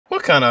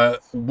What kind of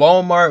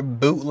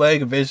Walmart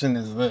bootleg vision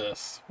is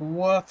this?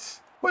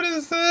 What? What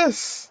is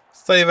this?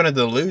 It's not even a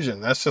delusion.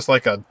 That's just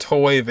like a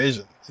toy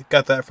vision. You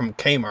got that from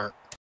Kmart.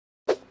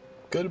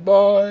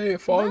 Goodbye,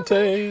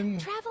 Fontaine.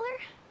 Traveler.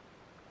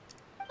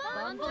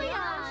 Bon voyage.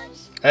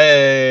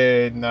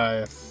 Hey,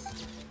 nice.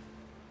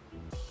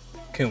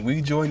 Can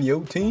we join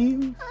your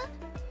team?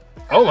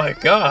 Oh my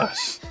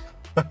gosh.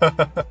 It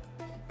feels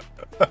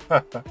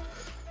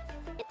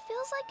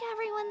like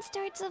everyone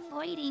starts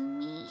avoiding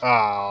me.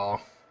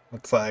 Oh,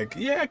 it's like,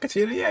 yeah,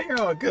 Kachina, yeah,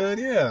 you're all good,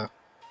 yeah.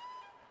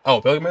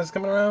 Oh, Pilgrimage is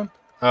coming around?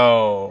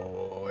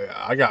 Oh,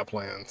 yeah, I got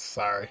plans,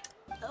 sorry.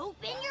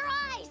 Open your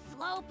eyes,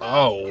 Slowpoke.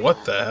 Oh,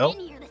 what the hell? I've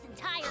been here this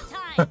entire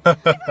time.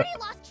 I've already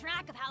lost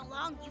track of how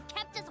long you've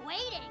kept us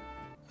waiting.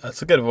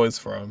 That's a good voice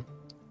for him,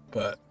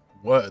 but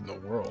what in the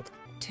world?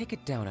 Take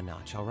it down a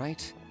notch, all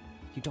right?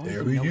 You don't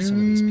There even he know some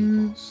of these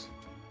people. is.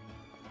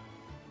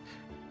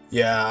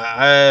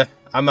 Yeah,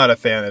 I'm not a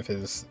fan of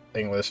his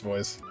English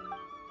voice.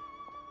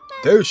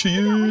 There she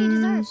You got what you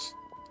deserve. is!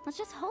 Let's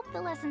just hope the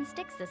lesson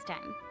sticks this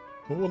time.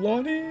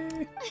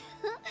 Mualani!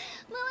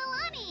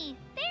 Mualani,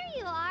 there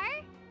you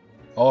are.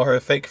 All her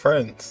fake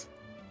friends.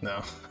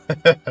 No.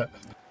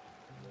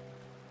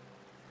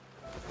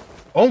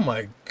 Oh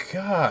my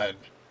god.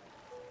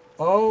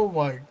 Oh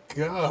my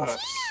gosh.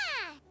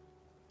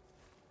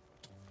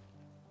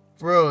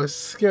 Bro, it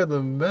scared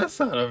the mess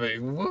out of me.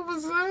 What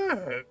was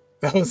that?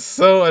 That was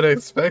so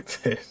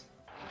unexpected.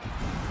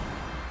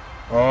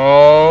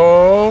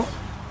 Oh.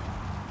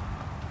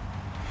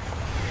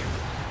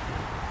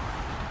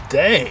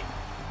 Dang.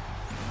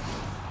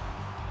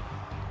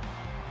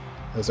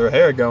 There's her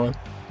hair going.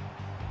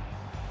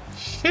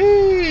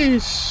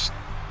 Sheesh.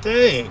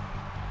 Dang.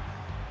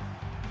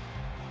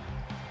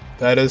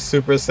 That is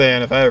Super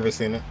Saiyan if I ever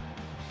seen it.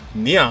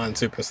 Neon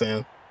Super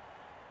Saiyan.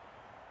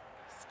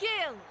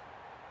 Skill,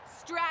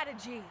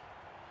 strategy,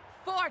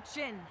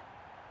 fortune,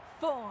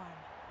 form.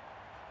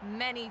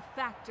 Many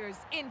factors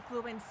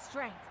influence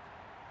strength,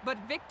 but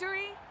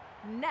victory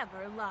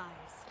never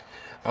lies.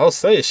 I'll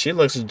say she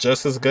looks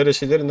just as good as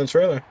she did in the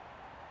trailer.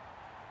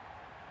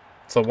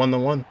 It's a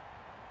 1-to-1.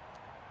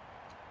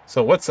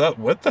 So what's up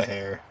with the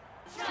hair?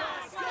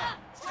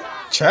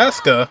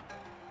 Chasca?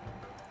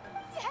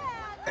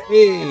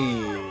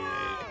 Hey.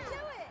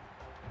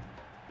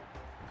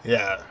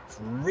 Yeah,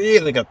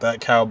 really got that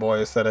cowboy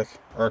aesthetic.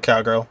 Or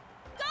cowgirl.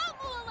 Go,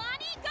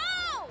 Mualani,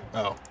 go!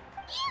 Oh.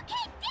 You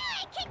can do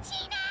it,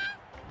 Kachina!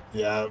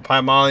 Yeah,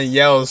 Paimon,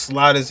 yell as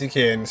loud as you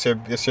can.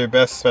 It's your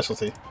best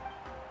specialty.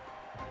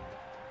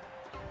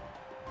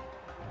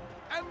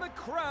 And the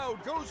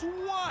crowd goes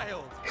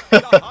wild. The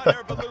hot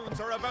air balloons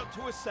are about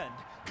to ascend.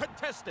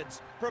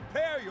 Contestants,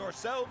 prepare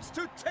yourselves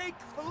to take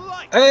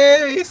flight.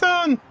 Hey,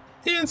 Isan!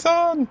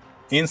 Ian-san!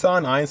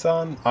 Ian-san,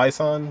 Ian-san,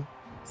 Isan,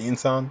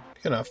 Ian-san.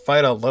 You're gonna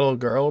fight a little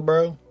girl,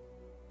 bro?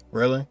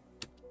 Really?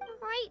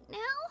 Right now?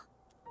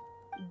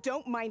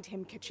 Don't mind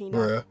him, Kachina.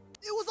 Bruh.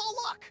 It was all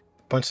luck.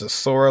 Bunch of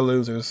sore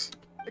losers.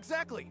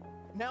 Exactly.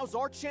 Now's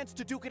our chance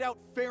to duke it out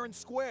fair and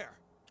square.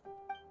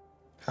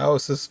 How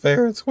is this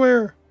fair and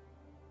square?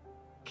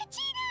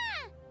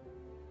 Kachina!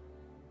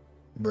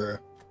 Bruh.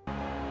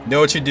 You know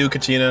what you do,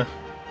 Kachina?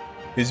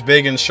 He's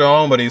big and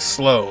strong, but he's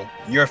slow.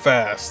 You're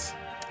fast.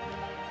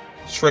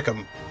 Trick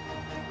him.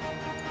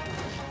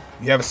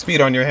 You have a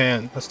speed on your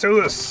hand. Let's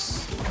do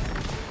this.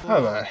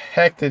 How the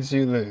heck did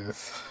you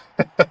lose?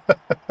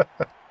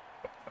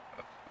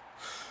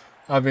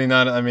 I mean,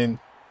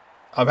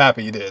 I'm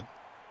happy you did,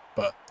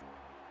 but.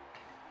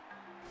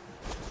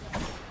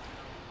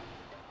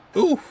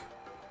 Ooh.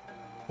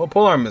 What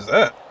polearm is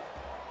that?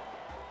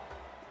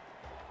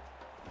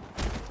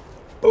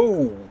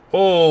 Oh.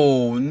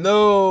 Oh,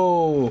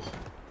 no.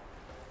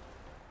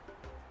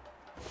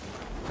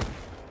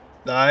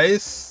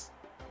 Nice.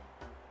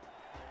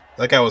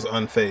 That guy was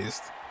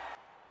unfazed.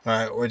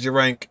 Alright, where'd you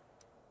rank?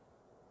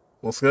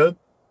 What's good?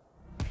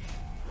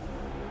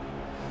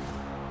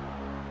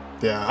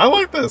 Yeah, I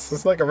like this.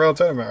 It's like a real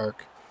tournament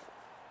arc.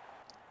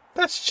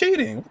 That's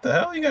cheating. What the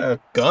hell? You got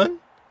a gun?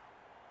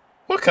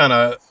 What kind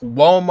of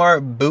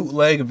Walmart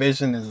bootleg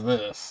vision is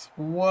this?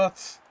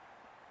 What?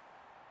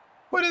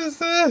 What is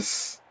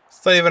this?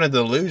 It's not even a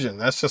delusion.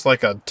 That's just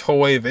like a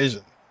toy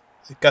vision.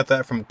 You got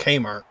that from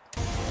Kmart.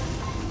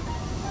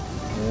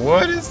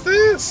 What is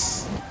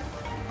this?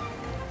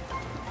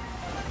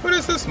 What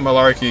is this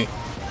malarkey?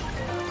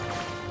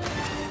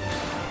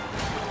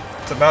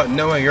 It's about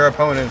knowing your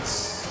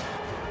opponents.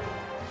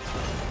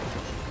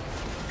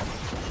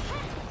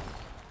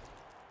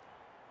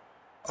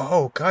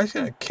 Oh, guy's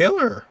gonna kill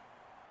her.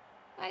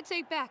 I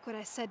take back what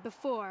I said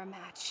before our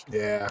match.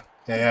 Yeah,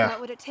 That's yeah. not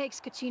what it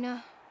takes,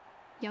 Kachina.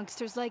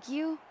 Youngsters like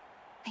you,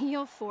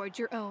 you'll forge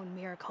your own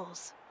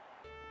miracles.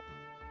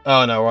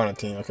 Oh no, we're on a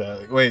team.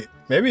 Okay, wait.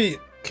 Maybe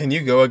can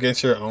you go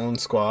against your own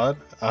squad?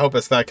 I hope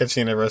it's not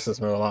Kachina versus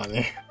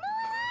Mualani.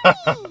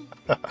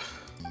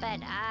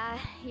 But,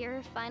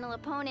 your final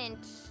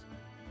opponent,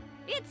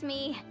 it's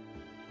me.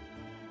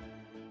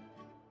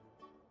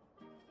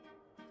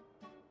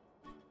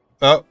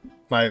 Oh,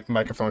 my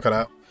microphone cut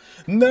out.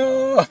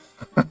 No!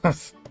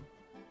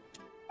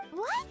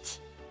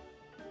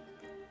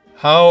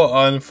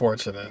 How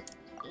unfortunate.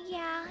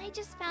 Yeah, I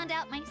just found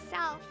out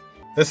myself.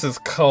 This is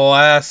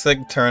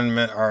classic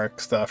tournament arc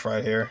stuff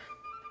right here.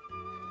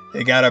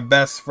 You got a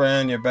best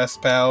friend, your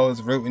best pal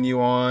is rooting you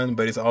on,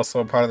 but he's also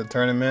a part of the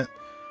tournament.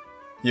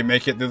 You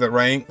make it through the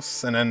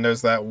ranks, and then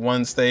there's that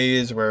one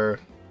stage where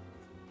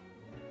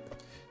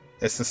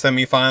it's the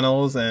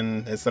semifinals,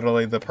 and it's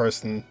literally the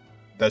person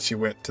that you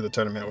went to the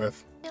tournament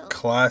with.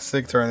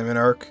 Classic tournament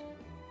arc.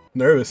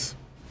 Nervous.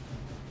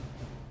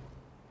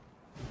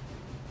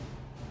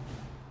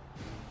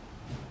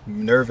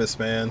 Nervous,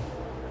 man.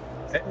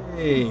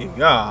 Hey,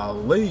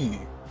 golly.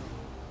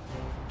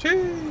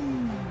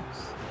 Jeez.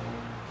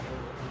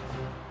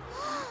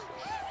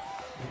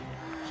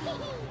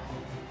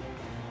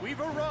 We've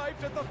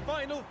arrived at the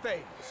final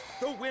phase.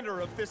 The winner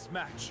of this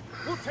match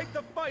will take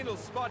the final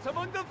spot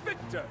among the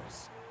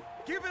victors.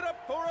 Give it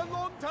up for a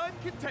long-time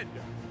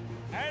contender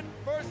and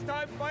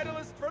first-time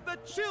finalist from the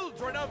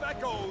Children of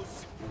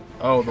Echoes.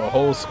 Oh, the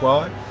whole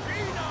squad?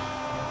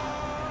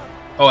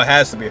 Oh, it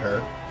has to be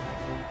her.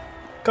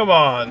 Come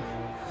on.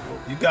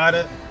 You got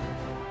it.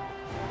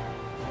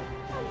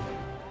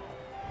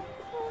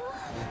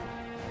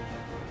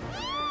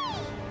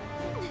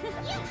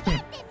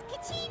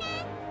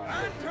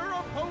 And her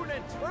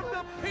opponent from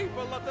the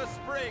people of the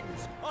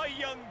Springs, a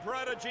young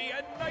prodigy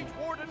and Night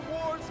Warden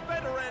Wars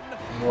veteran.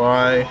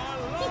 Why?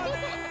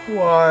 Mualani.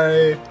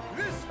 Why?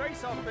 This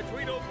face-off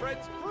between old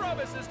friends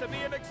promises to be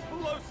an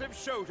explosive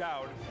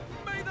showdown.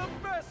 May the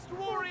best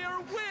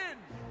warrior win!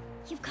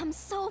 You've come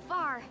so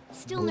far.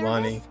 Still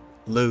Mualani, nervous?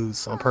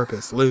 lose on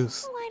purpose.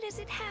 Lose. Why does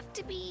it have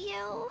to be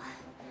you?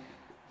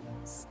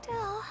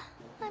 Still,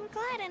 I'm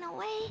glad in a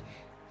way.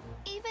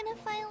 Even if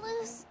I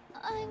lose,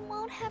 I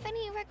won't have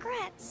any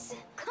regrets.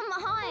 Come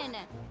on!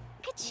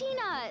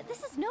 Kachina,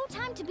 this is no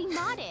time to be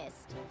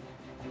modest.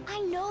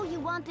 I know you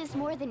want this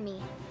more than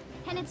me.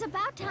 And it's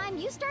about time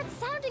you start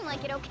sounding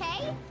like it,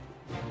 okay?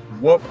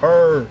 Whoop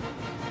her.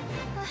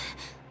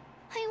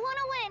 I want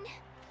to win.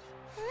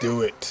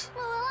 Do it.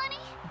 Mualani,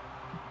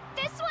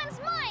 this one's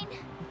mine.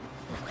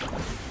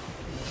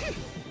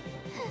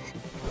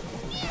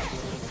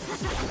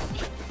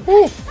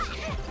 Woo.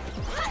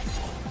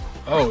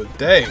 Oh,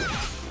 dang.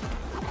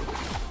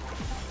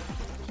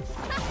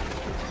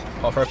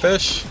 Off our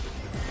fish.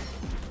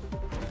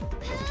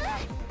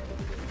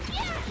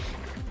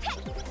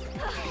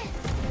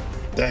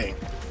 Dang.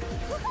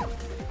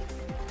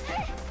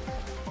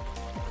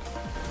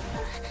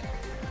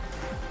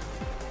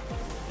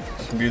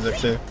 Music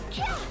too.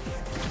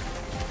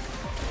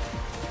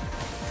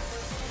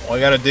 All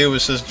you gotta do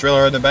is just drill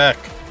her in the back.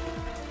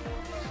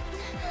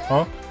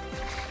 Huh?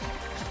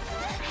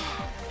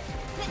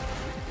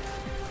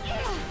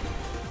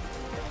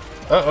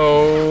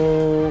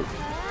 Uh-oh.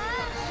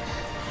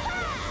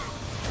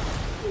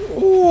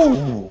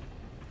 Ooh.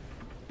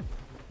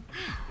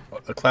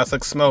 The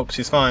classic smoke.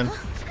 She's fine.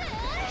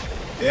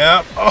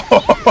 Yep.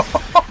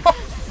 Oh.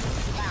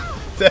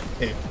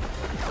 Dang.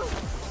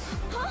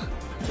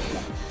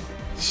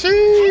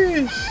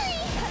 Sheesh.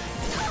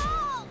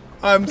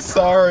 I'm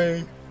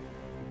sorry.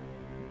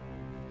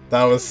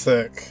 That was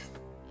sick.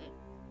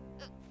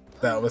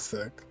 That was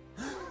sick.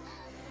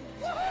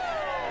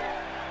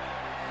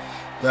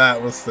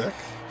 That was sick.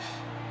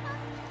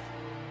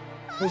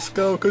 Let's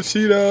go,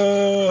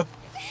 Kachina!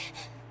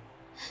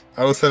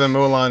 I was saying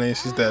Mualani,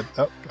 she's dead.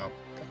 Oh, no.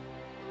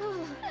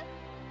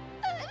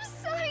 I'm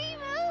sorry,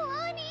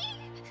 Mualani.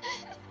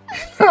 I'm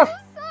so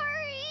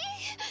sorry.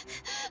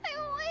 I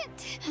went.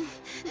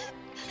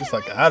 She's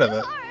like out of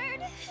it.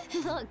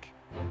 Hard. Look.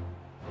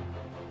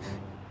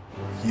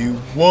 You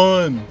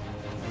won!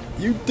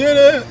 You did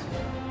it!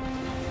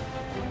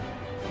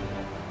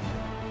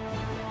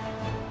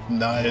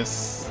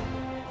 Nice.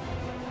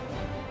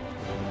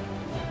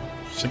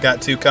 She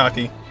got too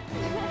cocky.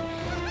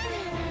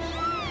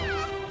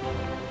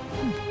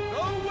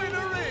 The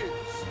winner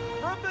is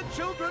from the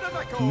Children of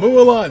Echoes.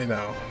 Mualani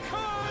now.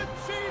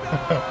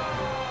 Kachina.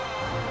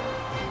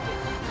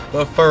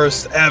 The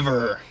first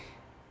ever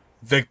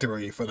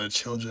victory for the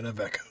Children of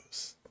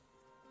Echoes.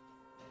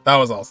 That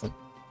was awesome.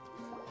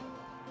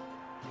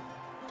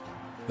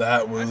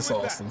 That was And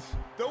with awesome.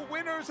 that, the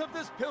winners of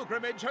this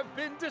pilgrimage have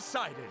been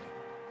decided.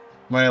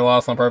 Money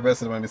lost on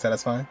purpose is going to be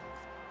satisfying.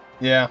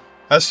 Yeah,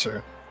 that's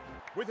true.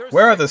 With her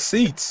Where are the sixth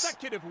seats?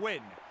 consecutive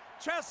win,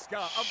 Chasca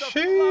of the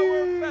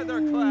Flower Feather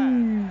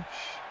Clan.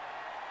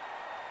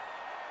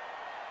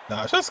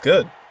 Nah, she looks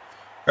good.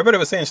 Everybody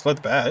was saying she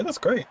looked bad. It looks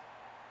great.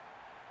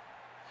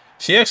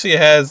 She actually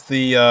has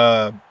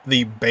the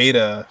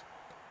beta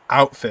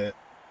outfit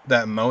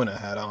that Mona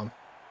had on.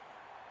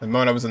 And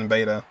Mona was in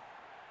beta.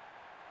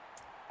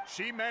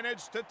 She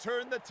managed to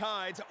turn the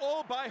tides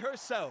all by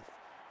herself.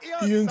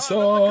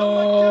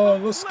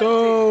 Inside, let's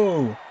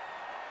go.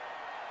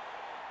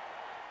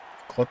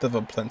 Collective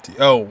of Plenty.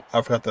 Oh,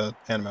 I forgot the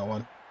anime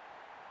one.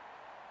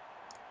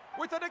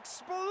 With an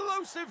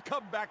explosive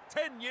comeback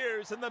 10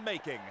 years in the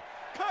making,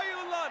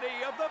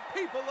 Kayulani of the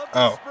people of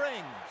the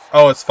Springs.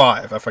 Oh, it's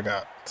 5. I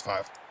forgot. It's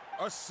 5.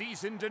 A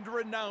seasoned and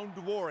renowned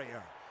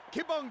warrior,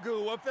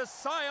 Kibungu of the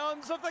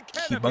Scions of the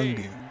Canopy.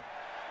 Kibungu.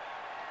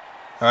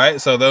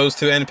 Alright, so those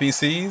two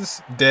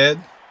NPCs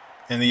dead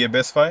in the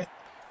Abyss fight.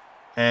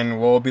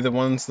 And we'll be the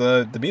ones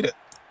to beat it.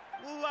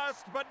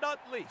 Last but not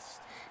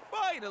least,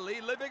 finally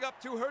living up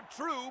to her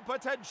true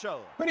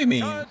potential. What do you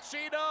mean?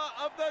 Kachina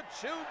of the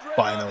Children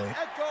Finally. of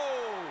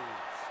Echoes.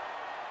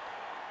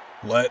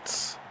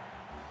 Let's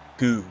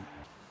go.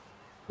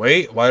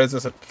 Wait, why does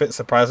this fit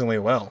surprisingly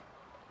well?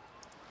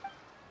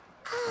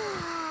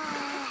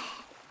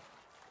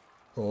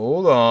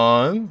 Hold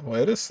on.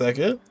 Wait a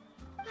second.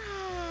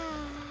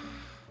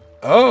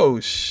 Oh,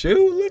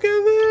 shoot. Look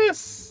at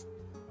this.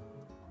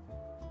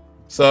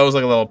 So it was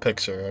like a little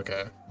picture.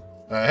 Okay.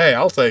 Hey,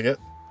 I'll take it.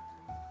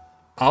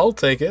 I'll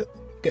take it.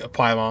 Get a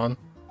Paimon.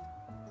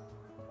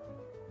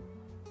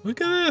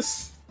 Look at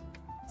this.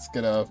 Let's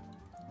get a...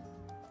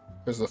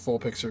 Here's the full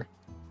picture.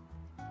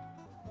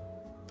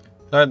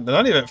 They're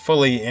not even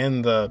fully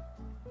in the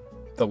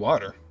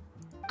water.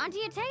 Auntie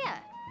Atea,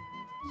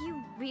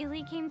 you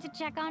really came to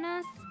check on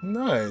us?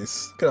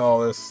 Nice. Look at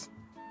all this.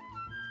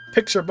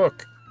 Picture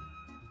book.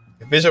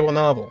 A visual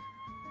novel.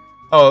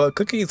 Oh, the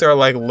cookies are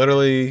like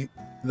literally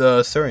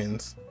the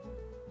Syrians.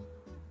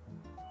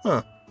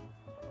 Huh.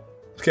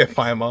 Let's get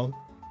Paimon.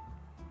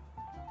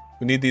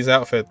 We need these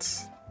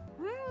outfits.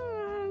 These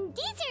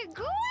are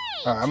great!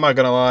 Alright, I'm not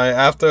gonna lie.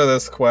 After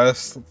this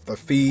quest, the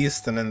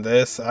feast, and then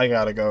this, I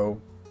gotta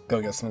go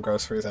get some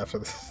groceries after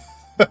this.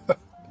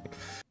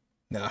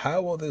 Now,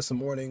 how will this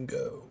morning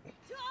go?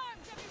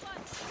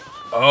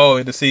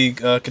 Oh, to see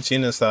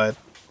Kachina's side.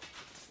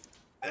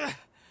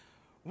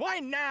 Why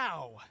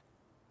now?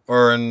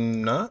 Or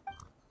not?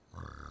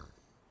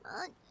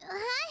 Hi?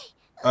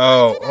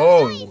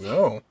 Oh,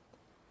 no.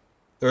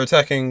 They're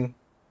attacking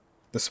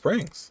the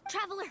springs.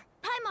 Traveler,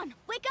 Paimon,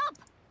 wake up!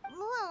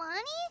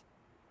 Mualani?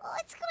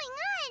 What's going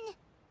on?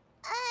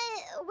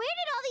 Where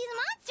did all these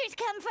monsters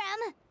come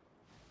from?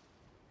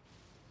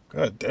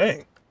 God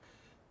dang.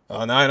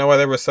 Oh, now I know why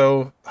they were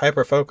so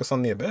hyper-focused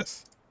on the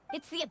Abyss.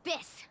 It's the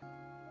Abyss.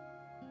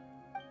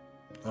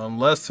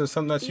 Unless there's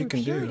something that The you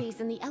can do. impurities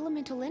and the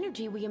elemental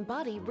energy we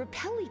embody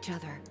repel each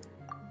other.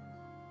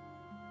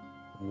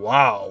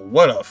 Wow,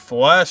 what a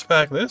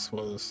flashback this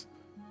was.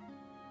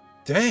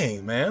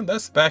 Dang, man.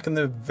 That's back in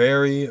the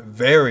very,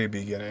 very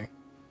beginning.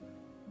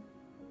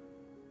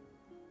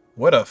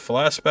 What a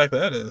flashback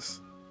that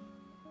is.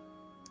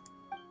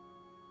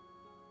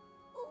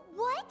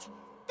 What?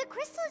 The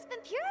crystal has been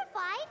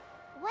purified?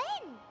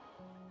 When?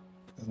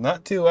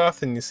 Not too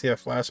often you see a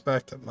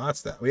flashback to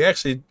Mondstadt. We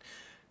actually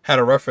had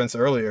a reference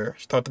earlier.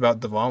 She talked about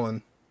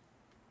Dvalin.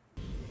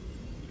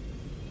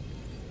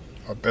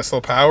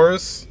 Abyssal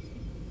powers?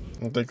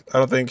 I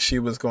don't think she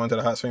was going to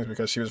the hot springs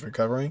because she was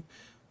recovering,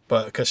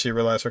 but because she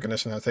realized her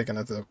condition had taken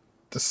a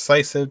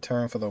decisive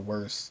turn for the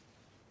worse.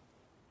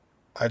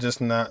 I'm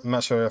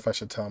not sure if I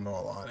should tell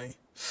Mualani.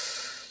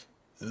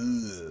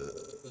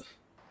 Ugh.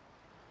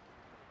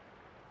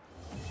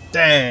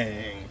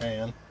 Dang,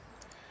 man.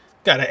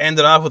 Gotta end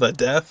it off with a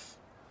death.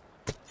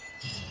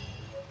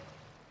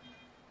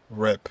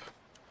 Rip.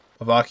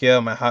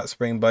 Mavuika, my hot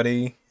spring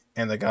buddy,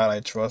 and the god I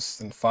trust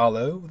and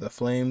follow. The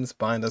flames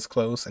bind us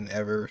close, and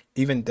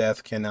even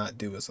death cannot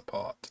do us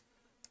apart.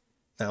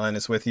 Natlan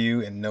is with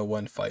you, and no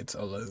one fights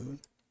alone.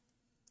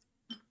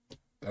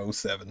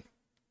 07.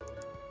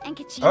 And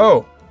Kachina?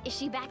 Oh! Is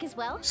she back as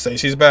well? Say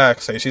she's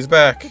back. Say she's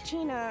back.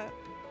 Kachina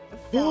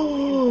fell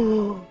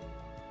in.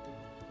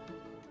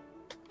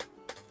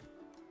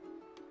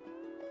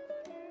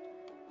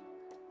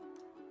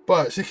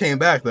 But she came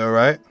back though,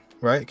 right?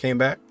 Right? Came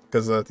back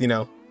because you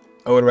know,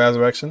 Ode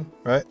Resurrection,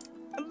 right?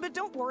 But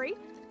don't worry,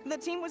 the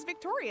team was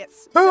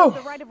victorious. Oh. So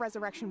the rite of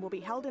resurrection will be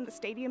held in the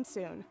stadium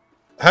soon.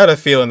 I had a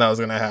feeling that was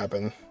gonna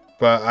happen,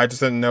 but I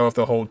just didn't know if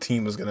the whole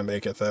team was gonna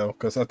make it though.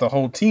 Because if the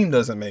whole team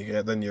doesn't make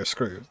it, then you're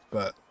screwed.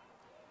 But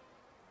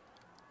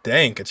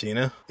dang,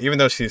 Kachina. Even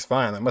though she's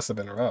fine, that must have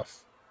been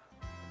rough.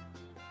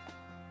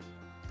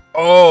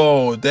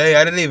 Oh, dang!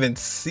 I didn't even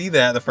see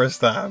that the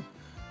first time.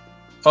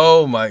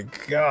 Oh my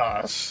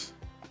gosh.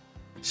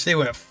 She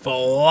went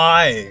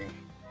flying.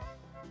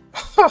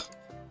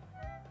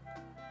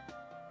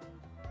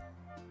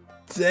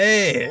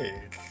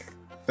 Dang.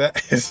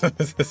 That is...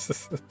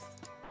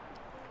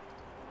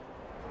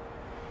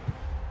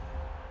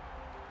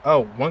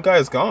 Oh, one guy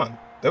is gone.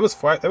 There was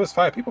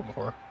five people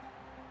before.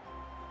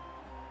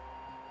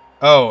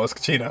 Oh, it's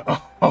Kachina.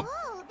 Oh.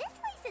 Whoa, this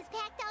place is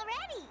packed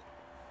already.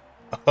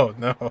 Oh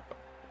no.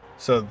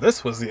 So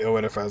this was the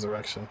Ode of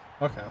Resurrection.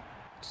 Okay.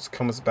 Just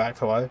comes back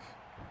to life.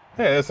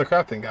 Hey, it's the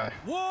crafting guy.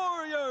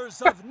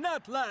 Warriors of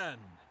Natlan,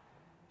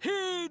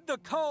 heed the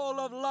call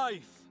of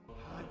life.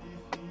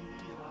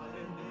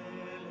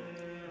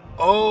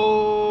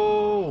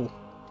 Oh!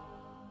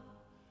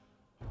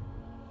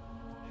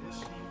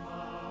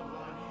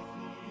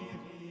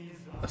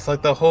 It's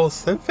like the whole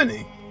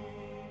symphony.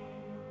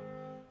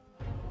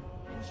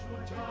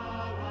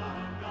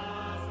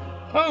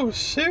 Oh,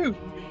 shoot.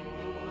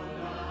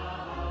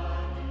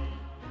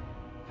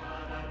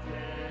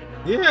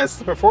 Yeah, it's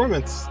the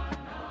performance.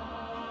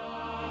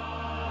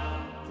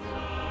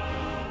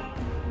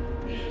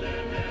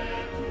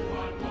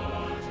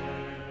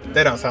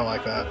 They don't sound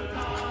like that.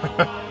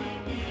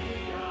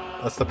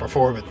 That's the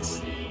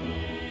performance.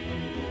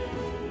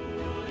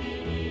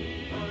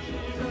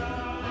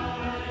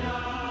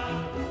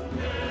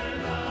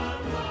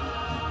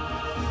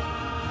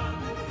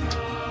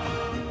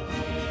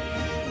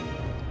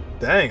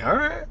 Dang,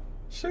 alright.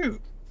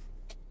 Shoot.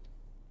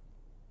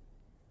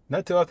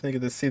 Not too often you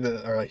get to see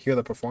the or hear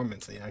the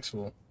performance in the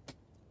actual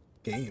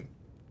game.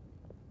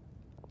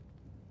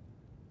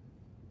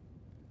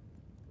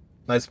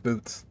 Nice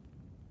boots.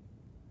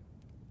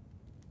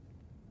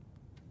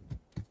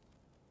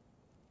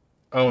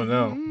 Oh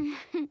no.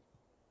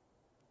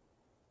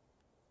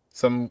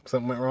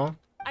 Something went wrong?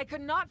 I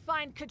could not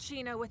find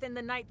Kachina within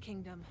the Night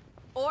Kingdom,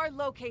 or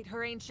locate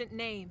her ancient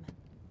name.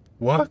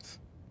 What?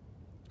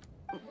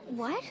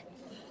 What?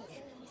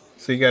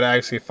 So you gotta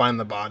actually find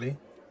the body?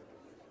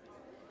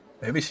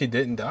 Maybe she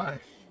didn't die.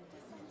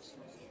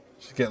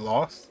 She get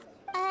lost?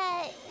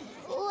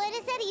 What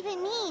does that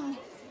even mean?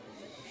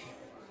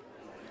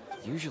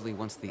 Usually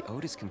once the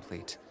ode is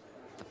complete,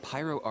 the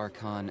Pyro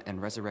Archon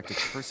and resurrected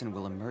person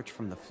will emerge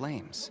from the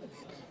flames.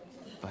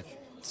 But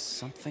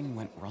something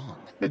went wrong.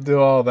 They do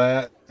all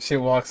that. She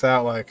walks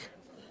out like...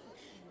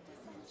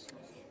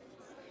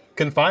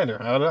 Couldn't find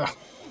her. I don't know.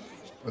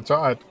 I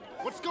tried.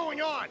 What's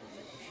going on?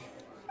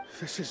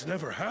 This has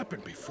never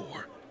happened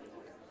before.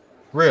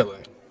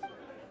 Really?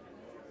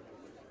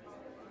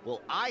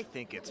 Well, I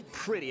think it's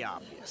pretty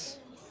obvious.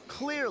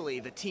 Clearly,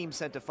 the team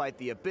sent to fight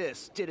the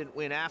Abyss didn't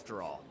win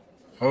after all.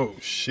 Oh,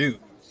 shoot.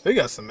 We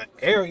got some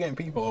arrogant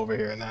people over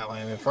here in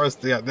Natlan. And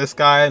first, they got this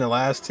guy and the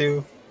last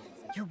two.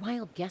 Your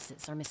wild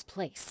guesses are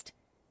misplaced.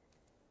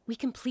 We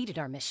completed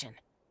our mission.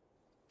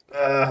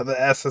 The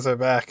S's are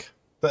back.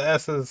 The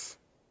S's.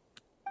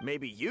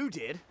 Maybe you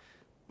did,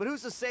 but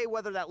who's to say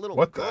whether that little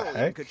What the girl even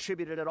heck?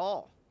 contributed at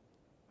all?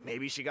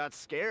 Maybe she got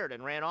scared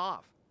and ran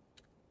off.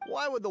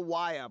 Why would the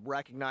Wayob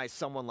recognize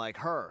someone like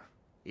her,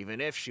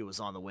 even if she was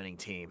on the winning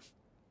team?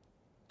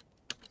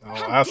 Oh,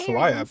 How that's dare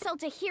why you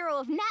insult a hero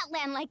of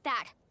Natlan like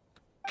that?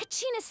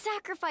 Kachina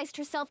sacrificed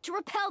herself to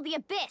repel the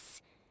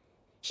Abyss.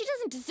 She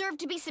doesn't deserve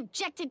to be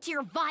subjected to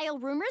your vile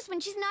rumors when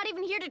she's not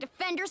even here to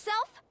defend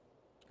herself.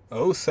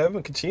 Oh,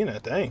 7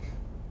 Kachina. Dang.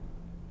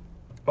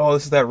 Oh,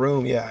 this is that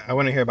room. Yeah, I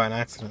went in here by an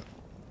accident.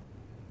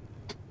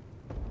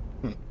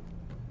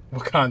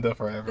 Wakanda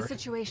forever. The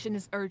situation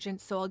is urgent,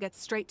 so I'll get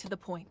straight to the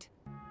point.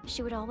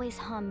 She would always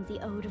hum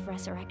the Ode of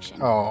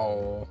Resurrection.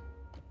 Oh.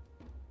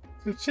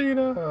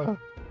 Kachina.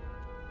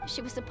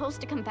 She was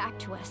supposed to come back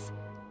to us.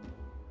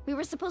 We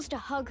were supposed to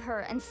hug her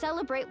and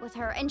celebrate with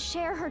her and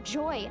share her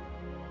joy.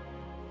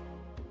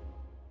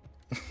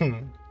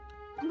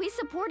 We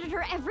supported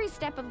her every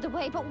step of the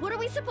way, but what are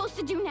we supposed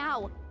to do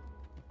now?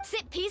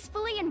 Sit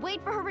peacefully and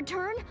wait for her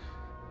return?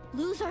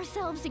 Lose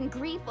ourselves in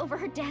grief over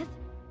her death?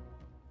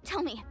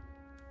 Tell me,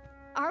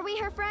 are we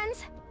her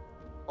friends?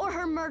 Or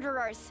her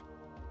murderers?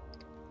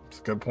 That's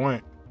a good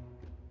point.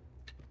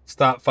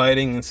 Stop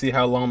fighting and see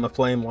how long the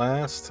flame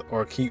lasts,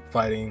 or keep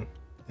fighting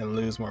and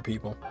lose more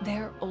people.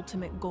 Their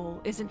ultimate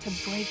goal isn't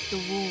to break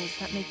the rules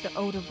that make the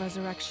Ode of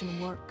Resurrection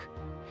work.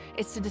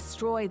 It's to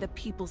destroy the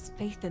people's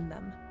faith in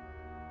them.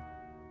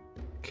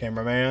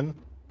 Cameraman?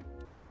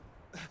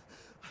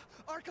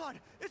 Archon,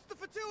 it's the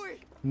Fatui!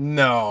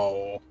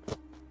 No.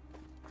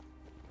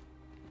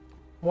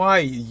 Why,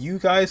 you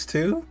guys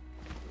too?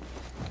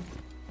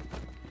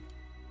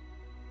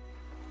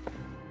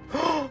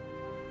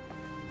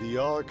 The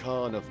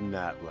Archon of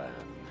Natlan.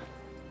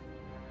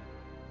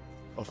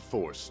 A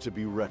force to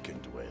be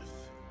reckoned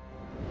with.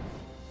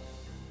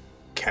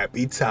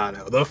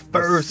 Capitano, the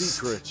first. The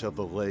secret of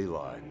the ley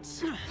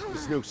lines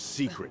is no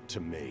secret to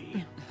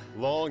me.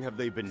 Long have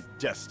they been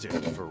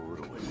destined for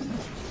ruin.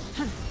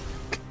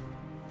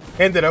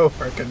 Hand it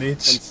over, Kanich.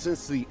 And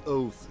since the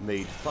oath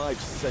made 5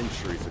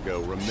 centuries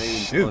ago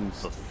remains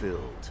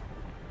unfulfilled,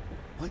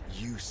 what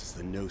use is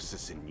the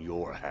Gnosis in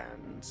your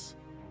hands?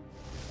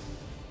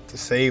 To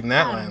save I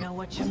Natlan. don't know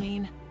what you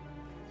mean.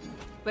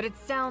 But it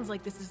sounds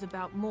like this is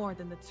about more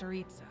than the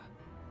Tsaritsa.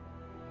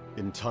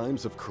 In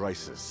times of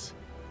crisis,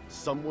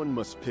 someone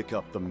must pick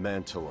up the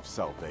mantle of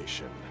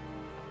salvation.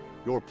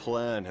 Your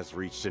plan has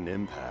reached an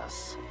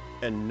impasse,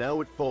 and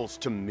now it falls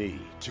to me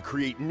to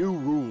create new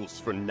rules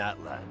for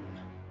Natlan.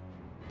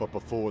 But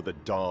before the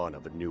dawn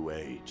of a new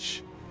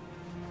age,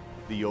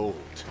 the old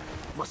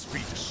must be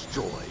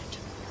destroyed.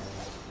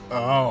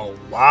 Oh,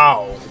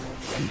 wow.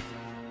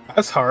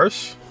 That's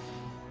harsh.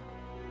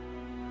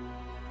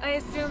 I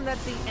assume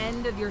that's the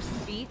end of your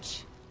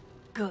speech?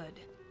 Good.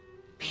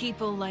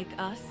 People like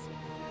us.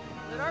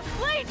 Let our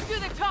blades do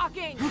the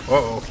talking!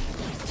 Uh-oh.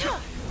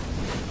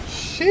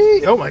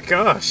 She. Oh my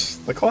gosh.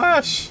 The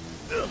clash.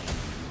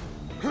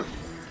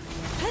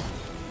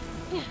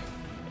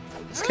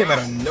 This came out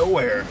of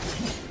nowhere.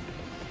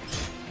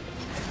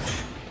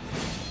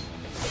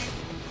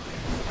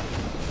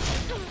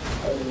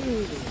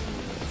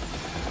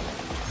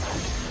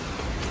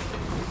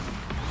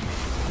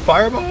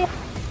 Fireball?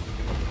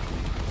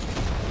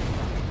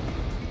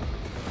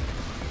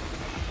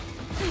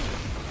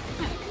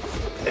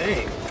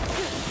 Dang.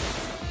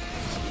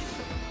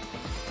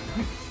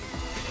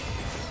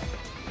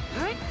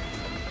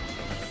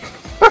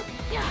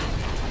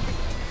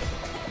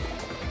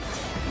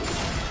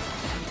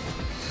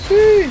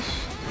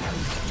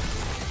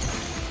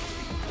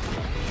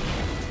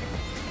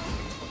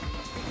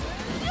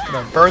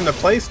 Gonna burn the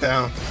place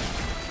down.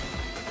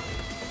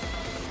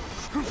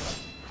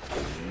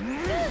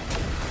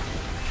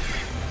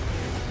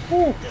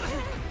 Ooh.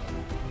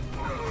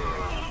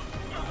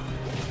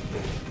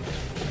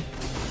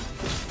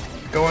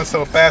 Going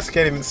so fast,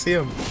 can't even see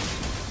him.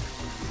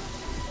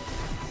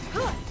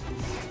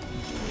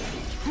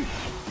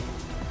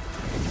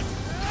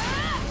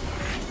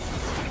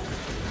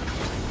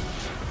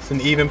 It's an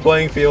even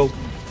playing field.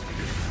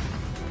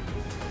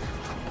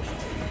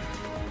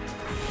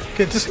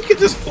 He could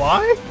just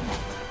fly?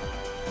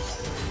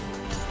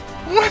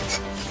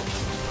 What?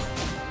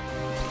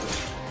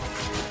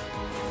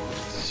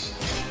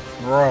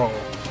 Bro.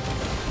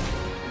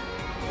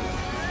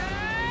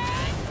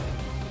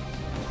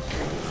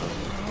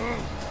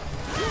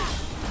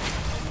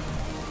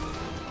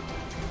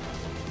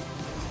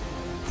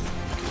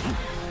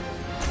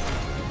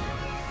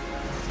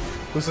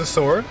 Who's the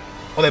sword?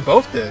 Oh, they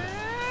both did.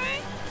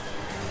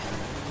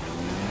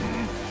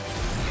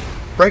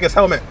 Break his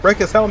helmet! Break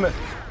his helmet!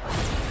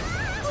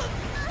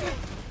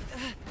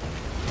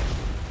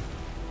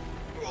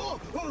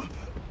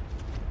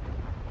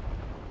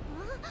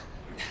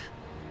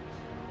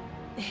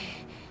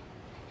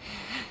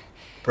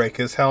 Break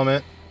his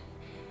helmet.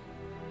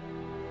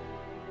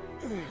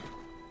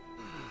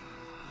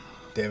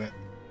 Damn it.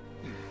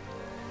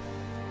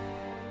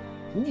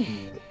 Ooh.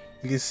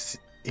 He's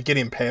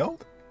getting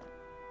impaled?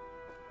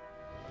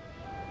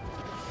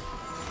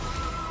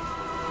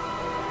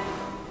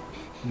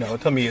 No,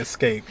 tell me he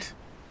escaped.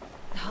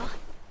 Huh?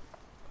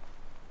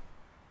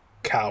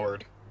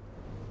 Coward.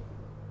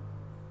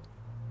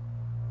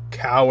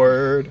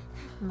 Coward.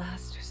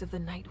 Masters of the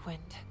Night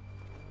Wind.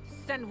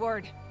 Send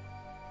word.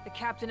 The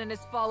captain and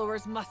his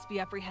followers must be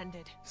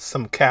apprehended.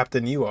 Some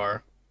captain you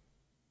are.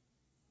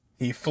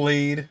 He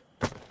fleed.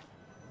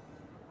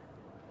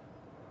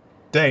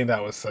 Dang,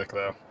 that was sick,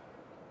 though.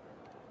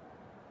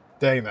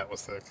 Dang, that was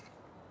sick.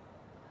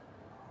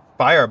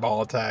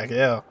 Fireball attack,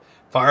 yeah.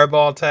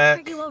 Fireball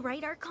attack. Are you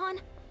alright, Archon?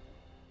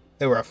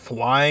 They were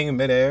flying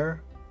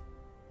midair.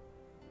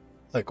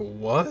 Like,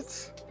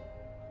 what?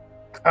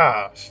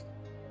 Gosh.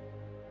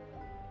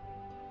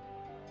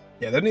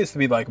 Yeah, there needs to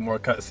be, like, more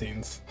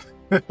cutscenes.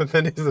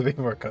 There needs to be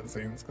more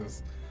cutscenes,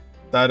 because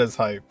that is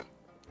hype.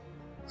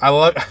 I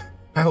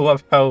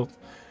love how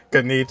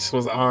Ganich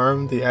was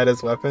armed. He had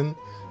his weapon.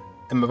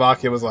 And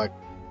Mavuika was like,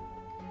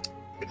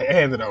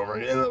 hand it over.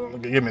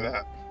 Give me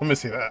that. Let me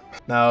see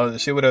that. Now,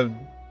 she would have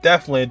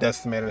definitely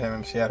decimated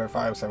him if she had her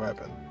 5-star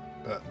weapon.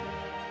 But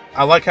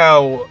I like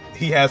how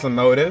he has a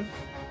motive.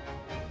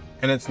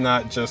 And it's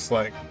not just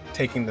like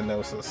taking the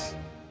Gnosis.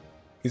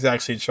 He's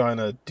actually trying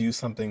to do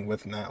something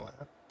with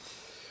Natlan.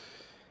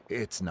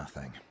 It's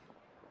nothing.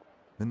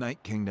 The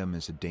Night Kingdom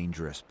is a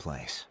dangerous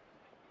place.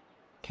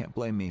 Can't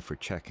blame me for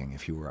checking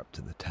if you were up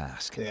to the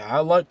task. Yeah,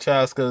 I like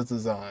Chasca's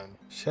design.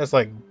 She has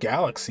like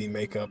galaxy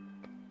makeup.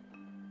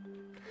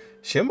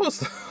 She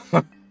almost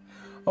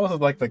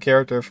almost like the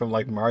character from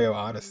like Mario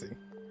Odyssey.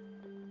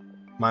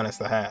 Minus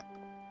the hat.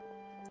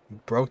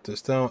 Broke the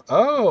stone.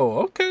 Oh,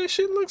 okay,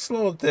 she looks a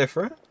little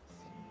different.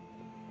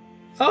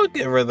 I'll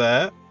give her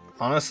that.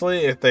 Honestly,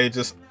 if they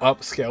just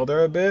upscaled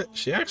her a bit,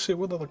 she actually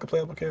would look like a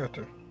playable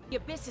character. The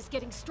abyss is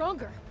getting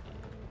stronger.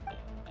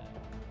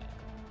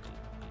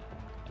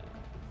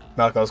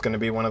 Mallko's gonna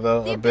be one of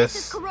the abyss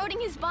is corroding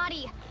his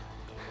body.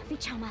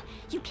 Vichama,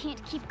 you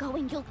can't keep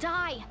going. You'll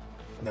die.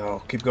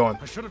 No, keep going.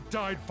 I should have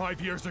died 5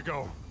 years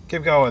ago.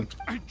 Keep going.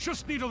 I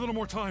just need a little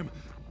more time.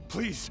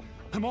 Please,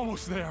 I'm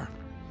almost there.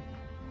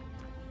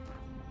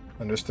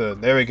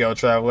 Understood. There we go,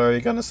 Traveler.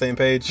 You got on the same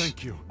page?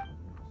 Thank you.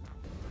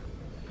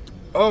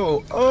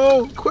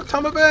 Oh, quick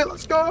time event.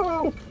 Let's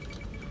go.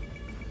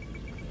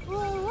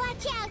 Whoa,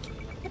 watch out.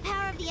 The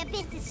power of the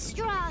abyss is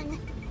strong.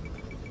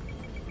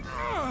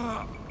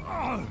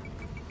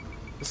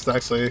 This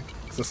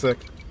is sick.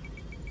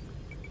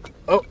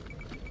 Oh.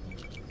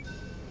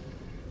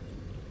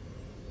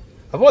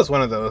 I've always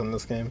wanted those in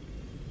this game.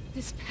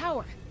 This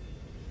power.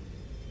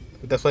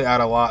 It definitely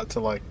add a lot to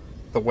like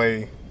the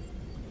way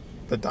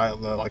the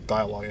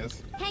dialogue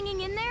is.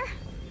 Hanging in there?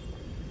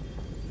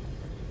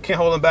 Can't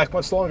hold him back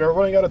much longer. We're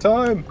running out of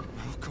time.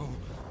 Mallko.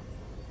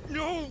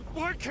 No,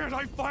 why can't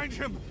I find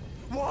him?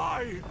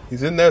 Why?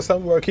 He's in there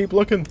somewhere. Keep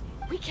looking.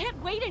 We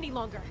can't wait any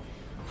longer.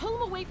 Pull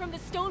him away from the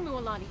stone,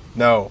 Mualani.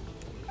 No.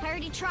 I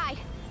already tried,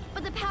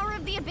 but the power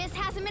of the abyss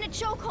has him in a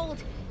chokehold.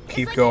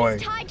 Keep it's like going.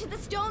 He's tied to the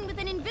stone with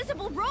an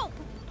invisible rope.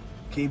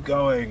 Keep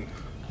going.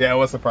 Yeah, it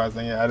was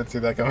surprising. Yeah, I didn't see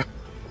that coming.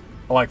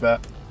 I like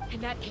that.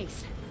 In that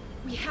case,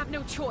 we have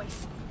no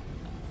choice.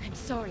 I'm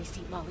sorry,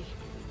 St. Molly.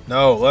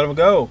 No, let him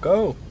go.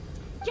 Go.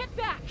 Get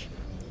back!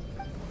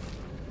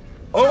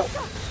 Oh!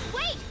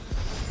 Wait!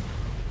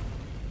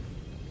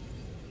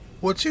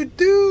 What'd you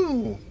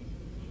do?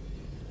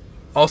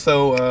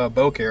 Also,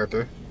 bow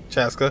character.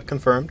 Chasca,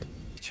 confirmed.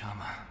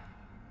 Vichama.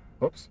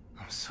 Whoops.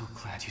 I'm so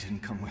glad you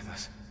didn't come with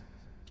us.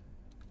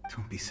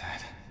 Don't be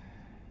sad.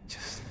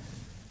 Just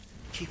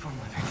keep on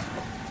living.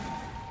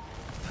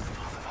 For the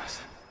both of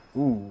us.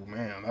 Ooh,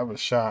 man, that was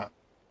shot.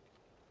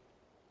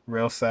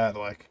 Real sad,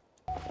 like.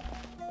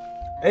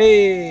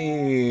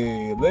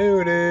 Hey,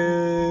 there it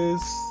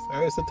is.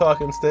 There's the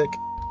talking stick.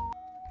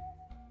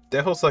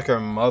 That looks like her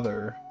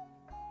mother.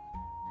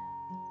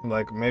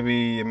 Like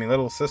maybe, I mean,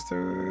 little sister,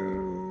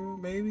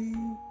 maybe?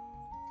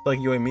 Like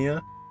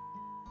Yoimiya?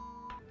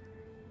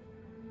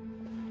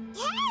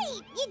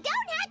 Hey, you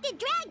don't have to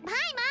drag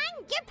Paimon.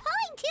 You're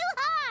pulling too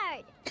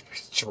hard.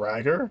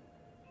 Drag her?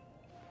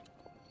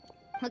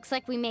 Looks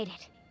like we made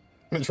it.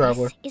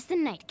 Traveler. This is the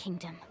Night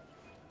Kingdom.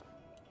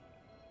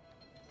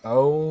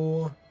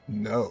 Oh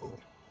no.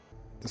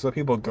 This is what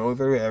people go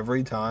through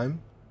every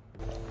time?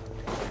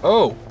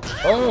 Oh!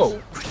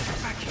 Oh!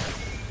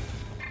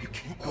 You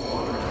can't go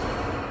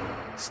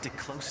on. Stick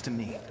close to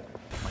me.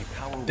 My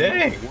power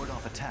will ward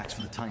off attacks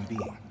for the time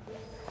being.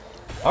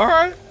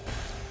 Alright.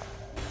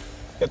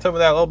 Gotta tell me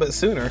that a little bit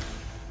sooner.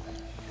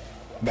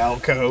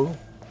 Mallko.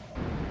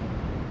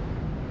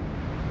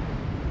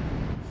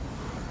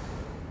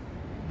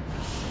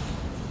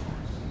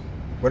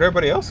 Where'd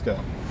everybody else go?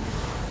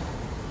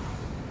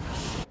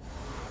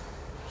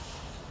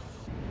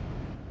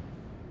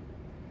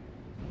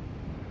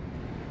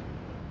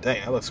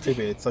 Dang, that looks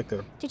creepy. It's like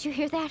they're... Did you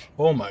hear that?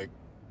 Oh my...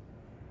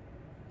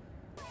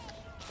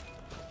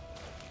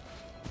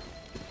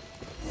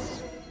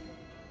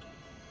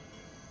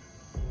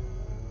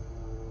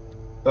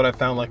 Thought I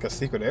found like a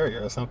secret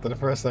area or something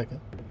for a second.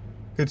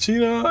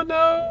 Kachina,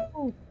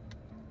 no!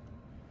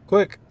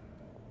 Quick!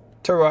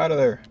 Turn out of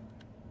there.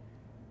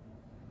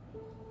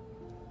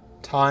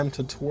 Time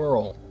to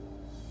twirl.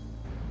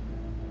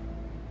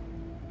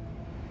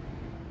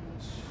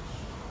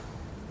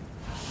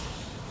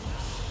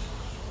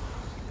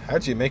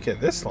 How'd you make it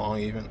this long,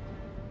 even?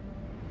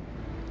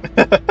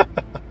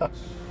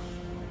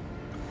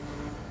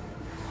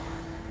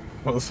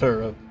 What was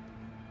her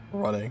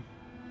running?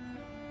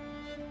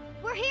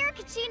 We're here,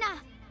 Kachina.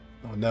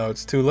 Oh no,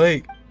 it's too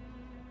late.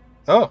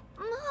 Oh.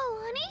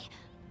 Mualani,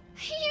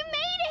 you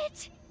made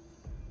it.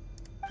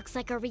 Looks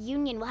like our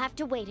reunion will have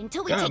to wait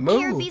until we Yeah, take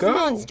move, care of these go.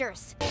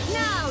 monsters.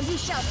 Now you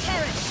shall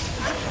perish.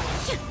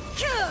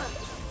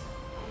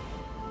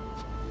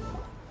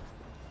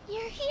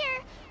 You're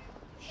here.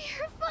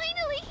 You're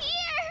finally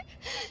here.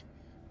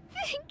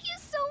 Thank you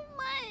so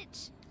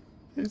much.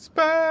 He's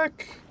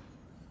back.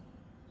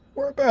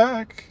 We're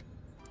back.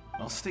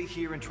 I'll stay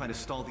here and try to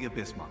stall the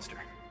Abyss monster.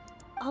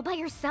 All by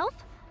yourself?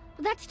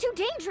 That's too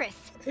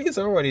dangerous. He's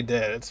already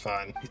dead. It's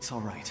fine. It's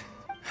all right.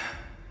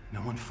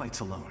 No one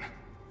fights alone.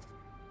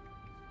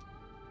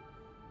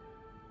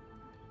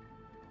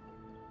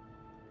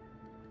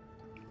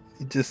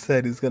 He just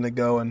said he's gonna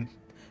go and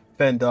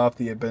fend off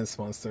the Abyss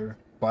monster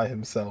by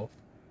himself.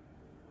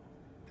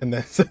 And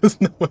then says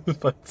no one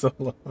fights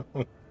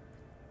alone.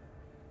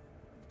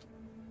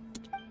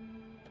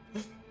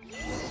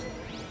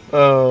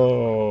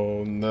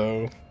 Oh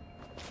no.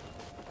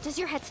 Does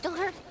your head still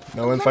hurt?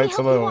 No one fights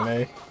alone,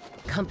 eh?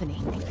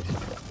 Company.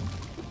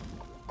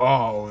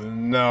 Oh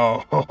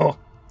no.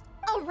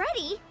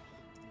 Already?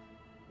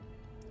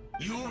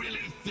 You really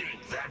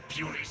think that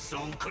puny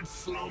soul could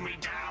slow me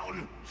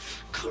down?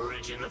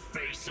 Courage in the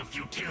face of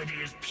futility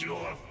is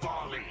pure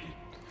folly.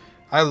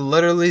 I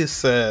literally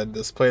said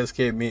this place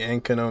gave me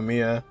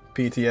Enkanomiya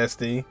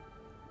PTSD.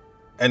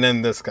 And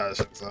then this guy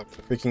shows up.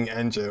 Freaking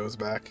Enjou is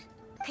back.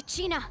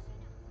 Kachina,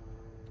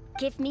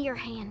 give me your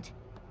hand.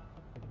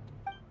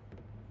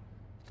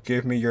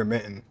 Give me your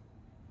mitten.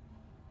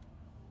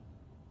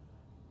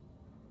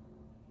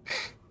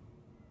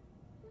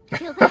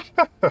 Feel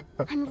that?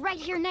 I'm right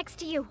here next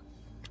to you.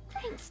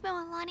 Thanks,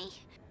 Mualani.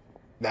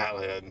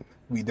 Natlan,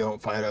 we don't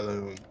fight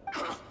alone.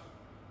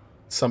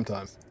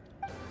 Sometimes.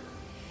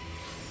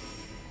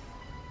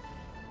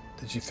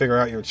 Did you figure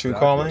out your true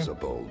calling? That was a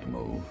bold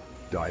move.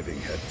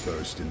 Diving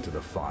headfirst into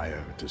the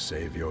fire to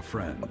save your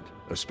friend,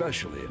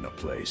 especially in a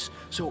place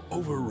so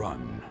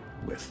overrun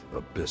with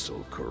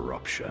abyssal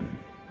corruption.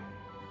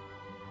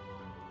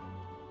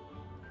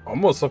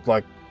 Almost looked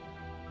like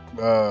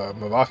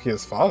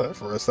Mavakia's father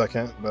for a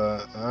second,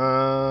 but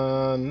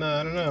no,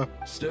 I don't know.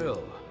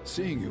 Still,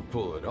 seeing you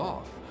pull it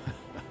off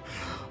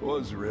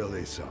was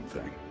really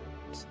something.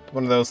 It's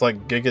one of those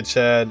like Giga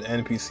Chad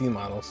NPC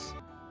models.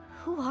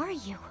 Who are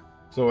you?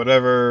 So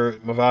whatever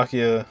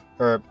Mavuika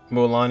or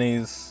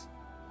Mualani's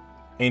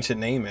ancient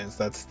name is,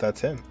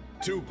 that's him.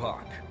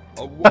 TUPAC,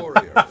 a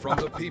warrior from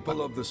the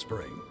people of the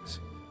Springs.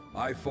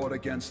 I fought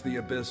against the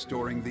Abyss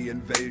during the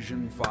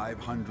invasion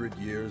 500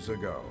 years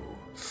ago.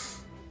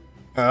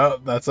 Oh,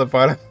 that's a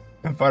part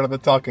of the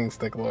talking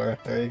stick lore.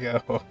 There you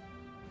go.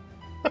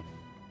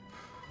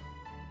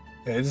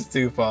 It's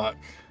TUPAC.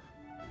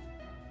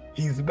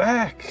 He's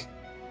back.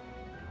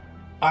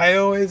 I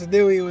always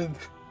knew he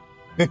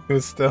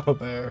was still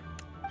there.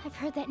 I've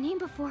heard that name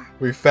before.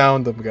 We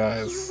found him,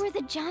 guys. You were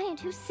the giant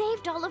who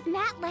saved all of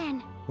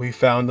Natlan. We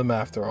found him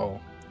after all.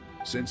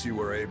 Since you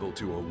were able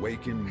to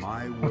awaken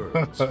my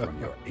words from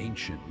your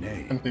ancient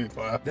name,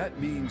 that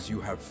means you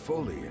have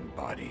fully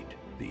embodied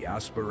the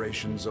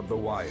aspirations of the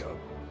Wayob.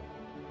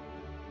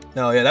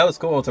 No, yeah, that was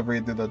cool to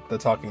read through the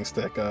talking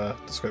stick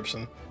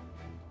description.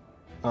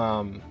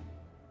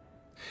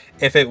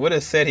 If it would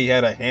have said he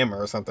had a hammer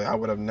or something, I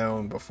would have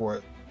known before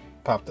it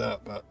popped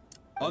up. But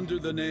under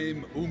the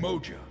name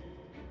Umoja,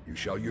 you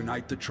shall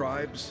unite the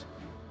tribes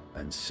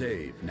and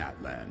save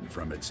Natlan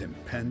from its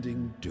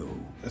impending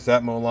doom. Is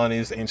that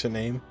Mualani's ancient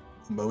name?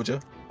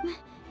 Umoja?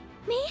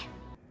 Me?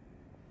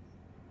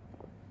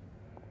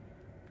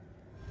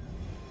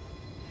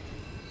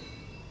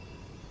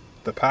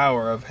 The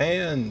power of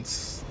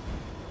hands.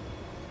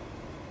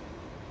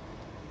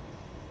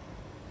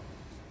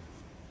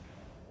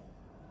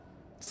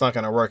 It's not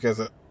gonna work, is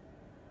it?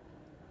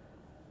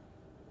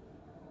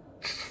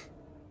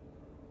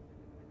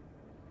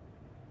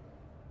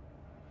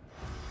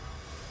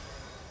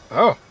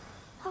 Oh.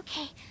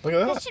 Okay. Look at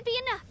that. This should be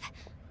enough.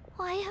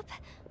 Wayob?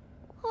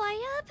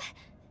 Wayob?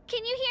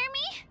 Can you hear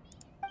me?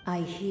 I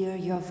hear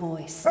your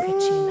voice,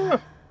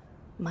 Kachina.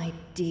 My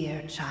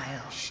dear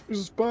child.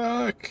 She's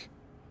back.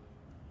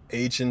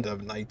 Agent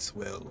of Night's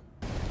Will.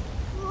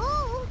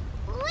 Whoa!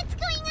 What's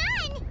going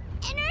on?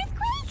 An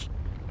earthquake?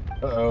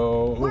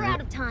 Uh-oh. We're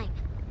out of time.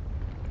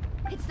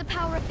 It's the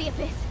power of the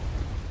abyss.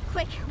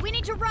 Quick, we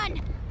need to run.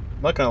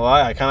 I'm not gonna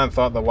lie, I kind of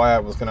thought the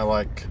Wayob was gonna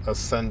like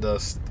ascend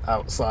us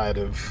outside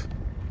of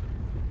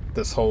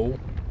this hole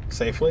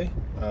safely.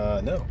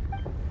 No.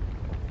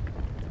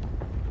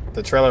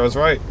 The trailer was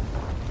right.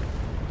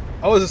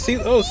 Oh, it's a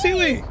Sealy. Oh,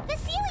 Sealy! The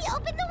Sealy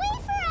opened the way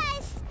for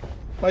us.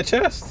 My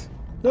chest.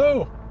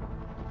 No.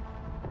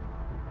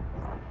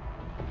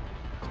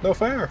 No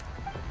fair.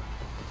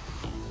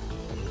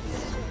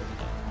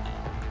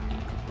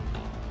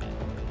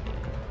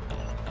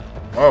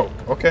 Oh,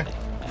 okay.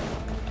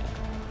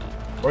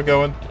 We're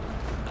going.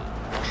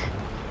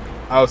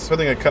 I was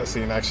spinning a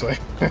cutscene, actually.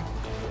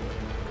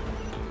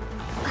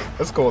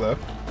 That's cool, though.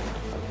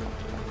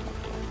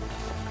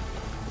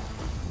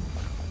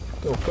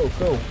 Go, go,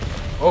 go.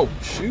 Oh,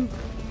 shoot.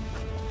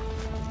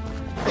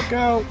 Look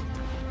out.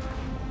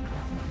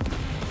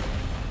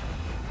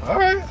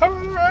 Alright,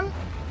 alright, alright.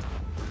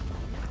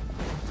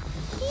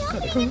 The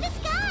opening in the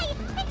sky!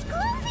 It's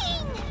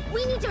closing!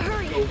 We need to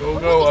hurry! Go, go,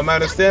 go. I'm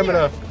out of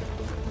stamina. Here.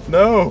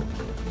 No.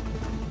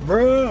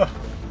 Bruh.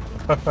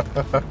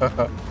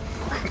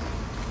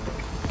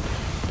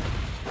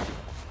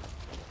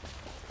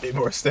 Need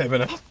more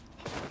stamina.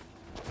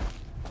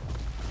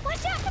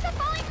 Watch out for the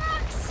falling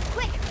rocks!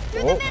 Quick,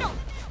 through the middle!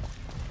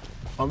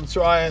 I'm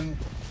trying.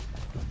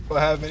 Do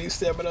I have any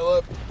stamina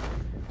left?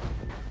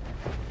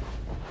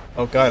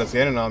 Oh god, it's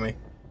getting on me.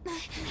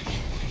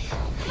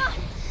 Come on,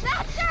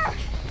 faster!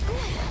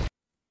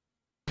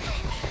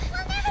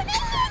 We'll never make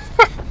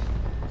it!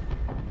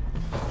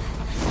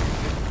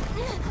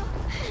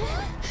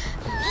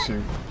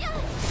 Shoot.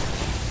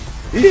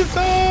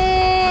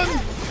 Ethan!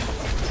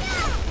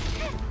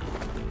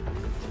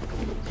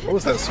 What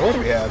was that sword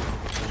we had?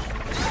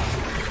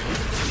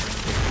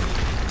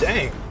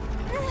 Dang.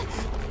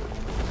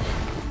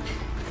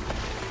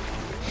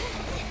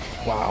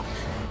 Wow.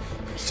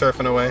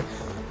 Surfing away.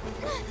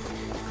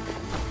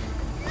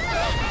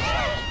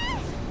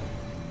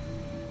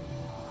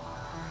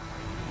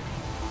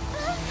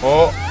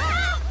 Oh.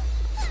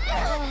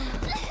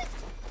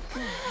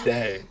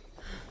 Dang.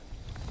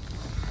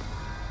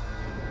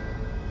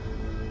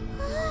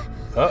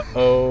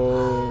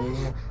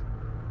 Uh-oh.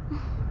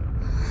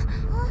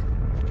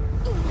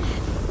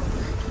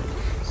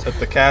 Hit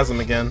the chasm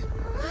again.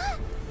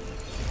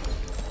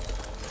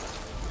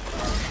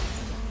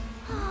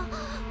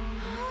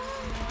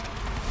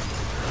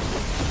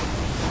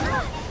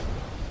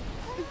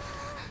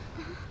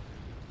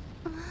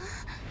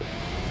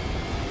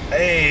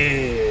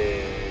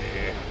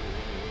 Hey.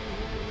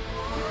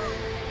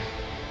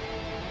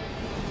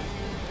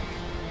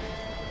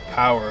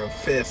 Power of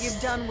fists.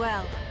 You've done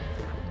well.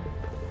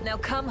 Now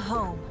come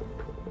home.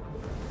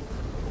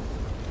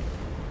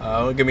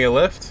 Give me a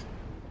lift.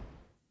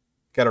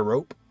 Got a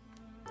rope.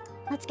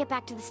 Let's get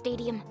back to the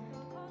stadium.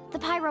 The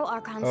Pyro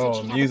Archon Oh,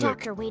 said she'd music. have a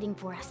doctor waiting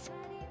for us.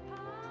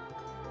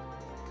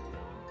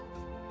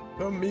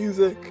 The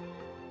music.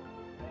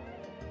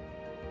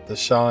 The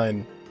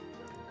shine.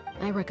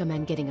 I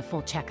recommend getting a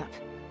full checkup,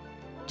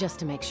 just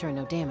to make sure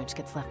no damage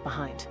gets left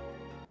behind.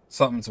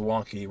 Something's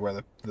wonky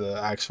where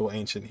the actual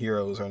ancient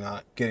heroes are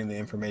not getting the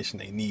information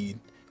they need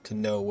to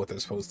know what they're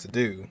supposed to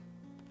do.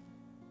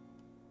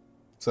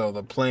 So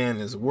the plan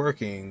is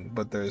working,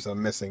 but there's a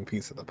missing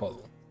piece of the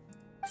puzzle.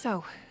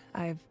 So,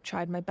 I've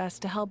tried my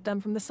best to help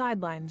them from the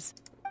sidelines.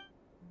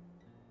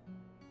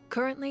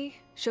 Currently,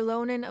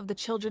 Shilonen of the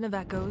Children of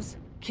Echoes,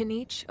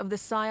 Kinich of the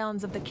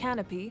Scions of the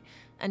Canopy,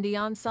 and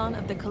Iansan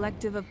of the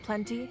Collective of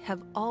Plenty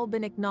have all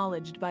been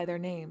acknowledged by their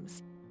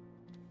names.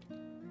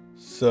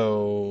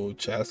 So,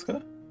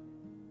 Chasca?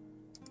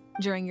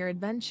 During your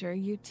adventure,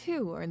 you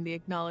too earned the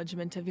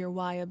acknowledgement of your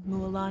Wayob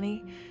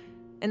Mualani.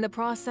 In the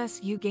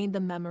process, you gained the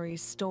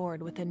memories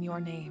stored within your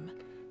name.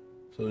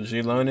 So,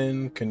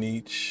 Shilonen,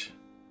 Kinich,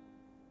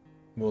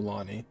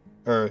 Mualani.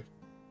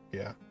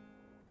 Yeah.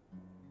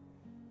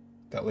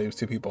 That leaves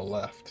 2 people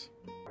left.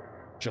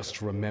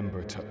 Just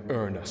remember to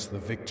earn us the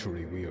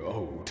victory we are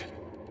owed.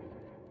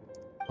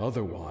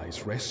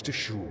 Otherwise, rest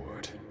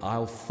assured,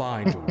 I'll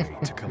find a way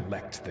to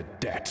collect the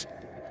debt.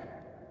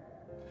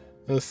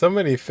 There's so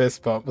many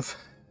fist bumps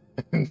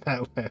in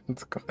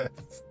Natlan's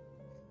quest.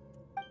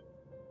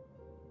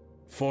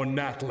 For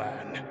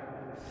Natlan.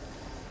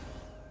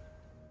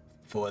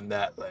 For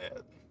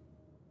Natlan.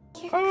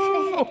 You're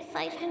gonna head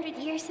 500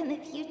 years in the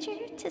future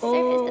to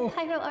serve as the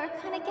Pyro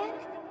Archon again?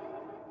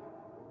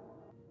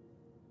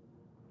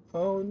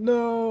 Oh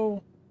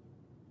no.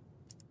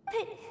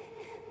 But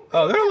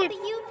oh, they're what like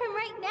about you from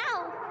right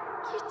now?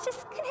 You're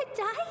just gonna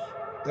die?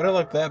 They don't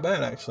look that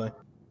bad actually.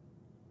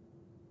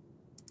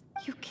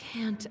 You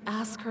can't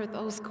ask her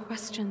those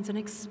questions and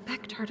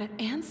expect her to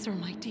answer,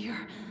 my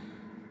dear.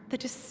 The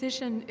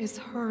decision is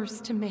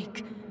hers to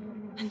make,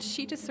 and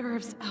she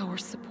deserves our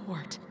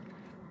support.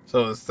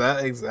 So is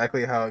that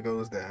exactly how it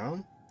goes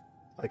down?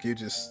 Like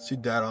she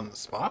died on the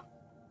spot?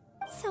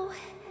 So,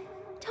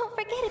 don't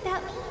forget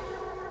about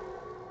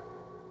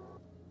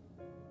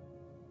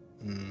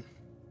me.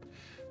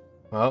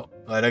 Well,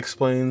 that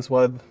explains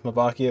why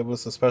Mavuika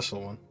was the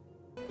special one.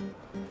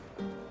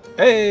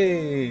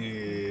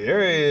 Hey,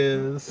 there he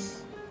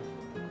is.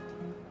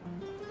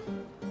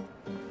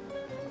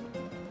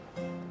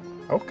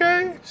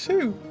 Okay,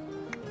 shoot.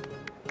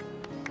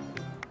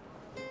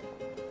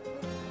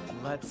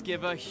 Let's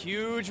give a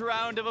huge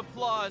round of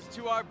applause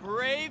to our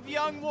brave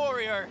young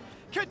warrior,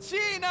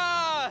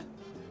 Kachina!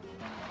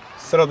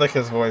 Still don't think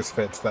his voice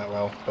fits that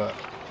well, but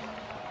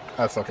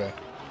that's okay.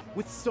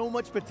 With so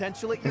much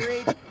potential at your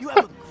age, you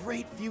have a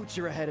great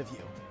future ahead of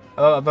you.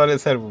 Oh, I thought it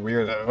said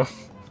Weirdo. I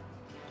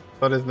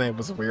thought his name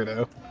was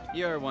Weirdo.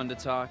 You're one to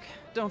talk.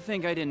 Don't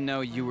think I didn't know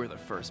you were the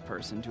first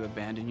person to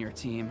abandon your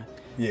team.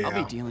 Yeah.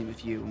 I'll be dealing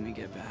with you when we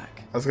get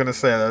back. I was gonna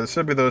say, there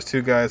should be those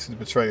two guys who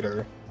betrayed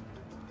her.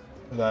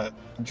 That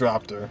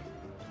dropped her.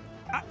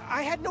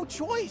 I had no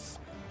choice.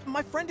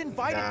 My friend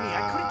invited me.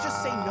 I couldn't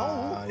just say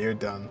no. You're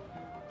done.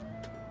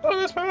 Oh,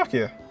 that's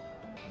Mavuika.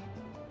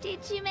 Did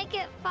you make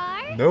it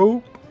far?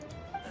 Nope.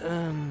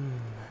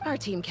 Our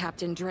team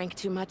captain drank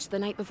too much the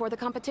night before the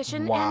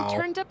competition Wow. and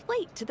turned up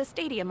late to the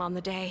stadium on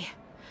the day.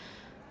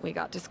 We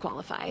got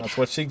disqualified. That's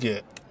what she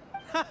get.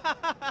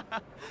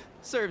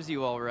 Serves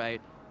you all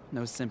right.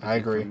 No sympathy I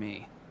agree. for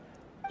me.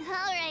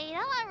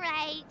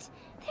 Alright.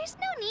 There's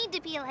no need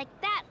to be like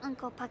that,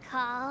 Uncle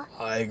Pacal.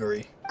 I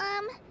agree.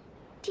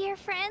 Dear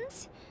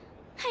friends,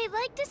 I'd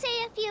like to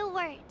say a few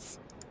words.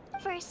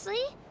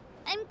 Firstly,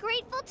 I'm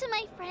grateful to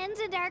my friends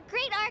and our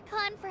great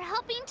Archon for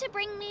helping to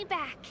bring me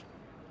back.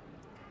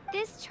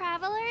 This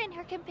traveler and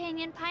her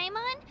companion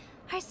Paimon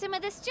are some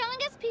of the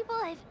strongest people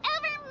I've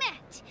ever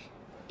met.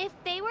 If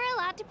they were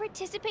allowed to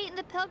participate in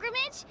the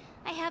pilgrimage,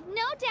 I have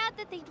no doubt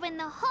that they'd win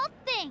the whole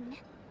thing.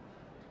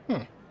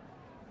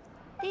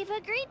 They've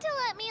agreed to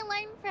let me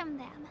learn from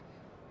them.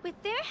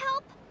 With their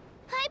help,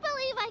 I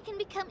believe I can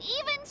become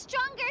even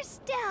stronger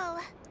still.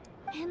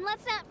 And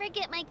let's not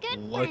forget my good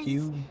friends.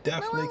 You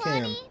definitely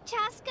can. Mualani,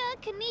 Chasca,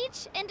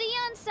 Kanich, and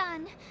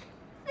Dion-san.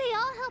 They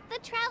all helped the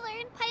Traveler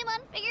and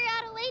Paimon figure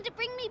out a way to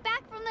bring me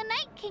back from the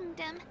Night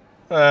Kingdom.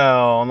 Well,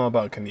 I don't know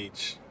about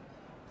Kanich.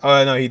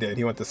 Oh, no, he did.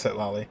 He went to Set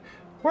Lolly.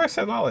 Where's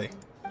Set Lolly?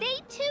 They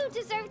too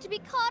deserve to be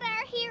called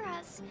our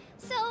heroes.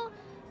 So,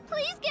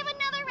 please give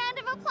another round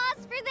of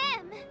applause for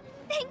them.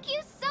 Thank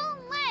you so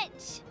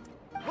much.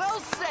 Well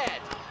said.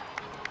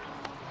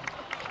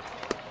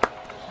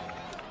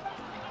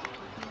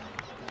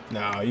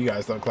 No, you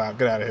guys don't clap.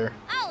 Get out of here.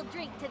 I'll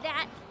drink to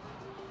that.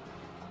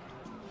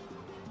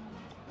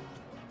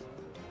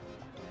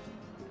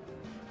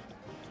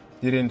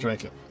 You didn't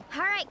drink it.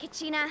 All right,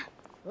 Kachina.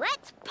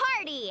 Let's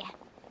party.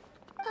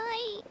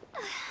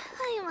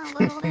 I'm a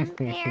little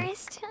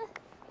embarrassed.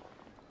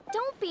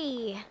 Don't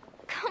be.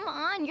 Come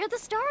on, you're the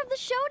star of the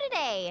show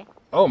today.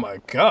 Oh my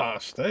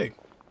gosh, dang.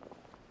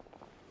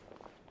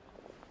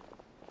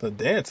 The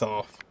dance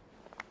off.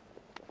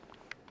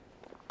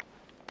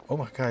 Oh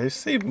my god, you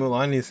see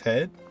Mualani's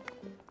head?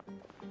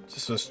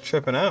 Just was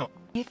tripping out.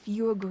 If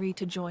you agree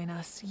to join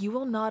us, you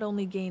will not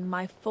only gain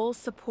my full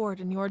support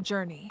in your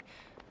journey,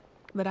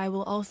 but I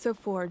will also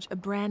forge a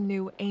brand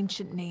new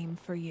ancient name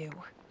for you.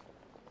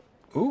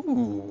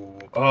 Ooh.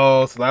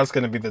 Oh, so that's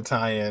going to be the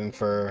tie-in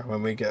for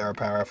when we get our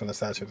power from the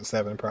Statue of the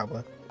Seven,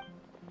 probably.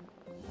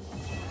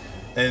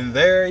 And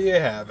there you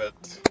have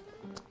it.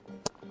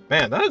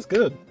 Man, that is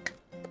good.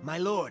 My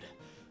lord,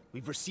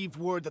 we've received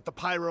word that the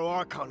Pyro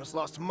Archon has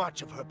lost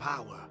much of her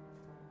power.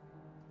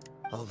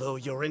 Although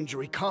your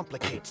injury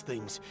complicates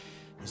things,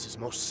 this is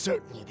most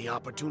certainly the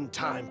opportune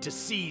time to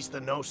seize the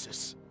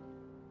Gnosis.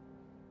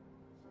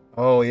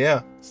 Oh yeah,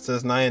 it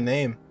says Nyan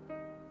name.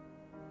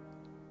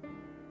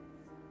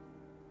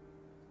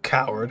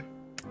 Coward.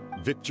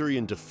 Victory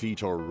and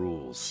defeat are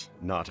rules,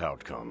 not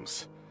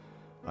outcomes.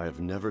 I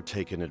have never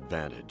taken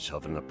advantage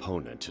of an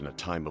opponent in a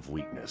time of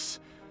weakness,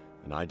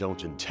 and I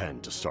don't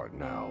intend to start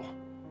now.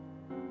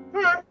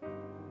 Alright.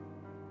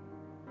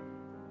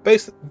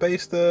 Base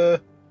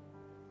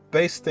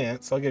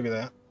stance, I'll give you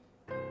that.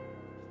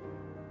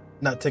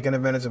 Not taking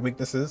advantage of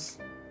weaknesses.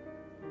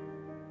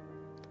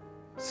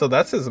 So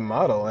that's his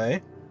model, eh?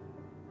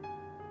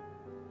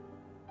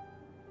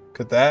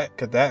 Could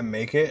that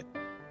make it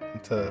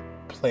into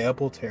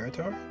playable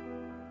territory?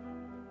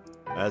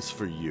 As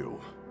for you,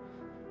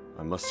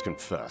 I must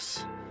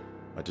confess,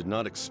 I did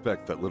not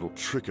expect that little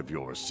trick of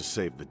yours to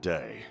save the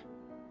day.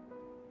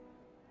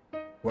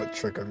 What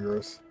trick of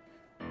yours?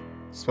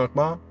 Smoke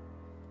bomb?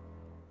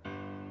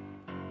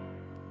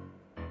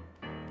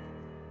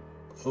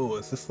 Oh,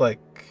 is this like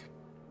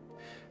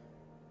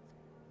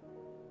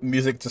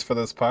music just for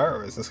this part,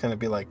 or is this gonna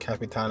be like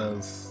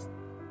Capitano's,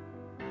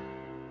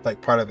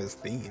 like, part of his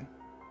theme?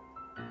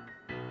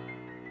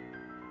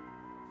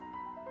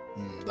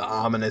 The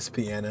ominous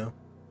piano.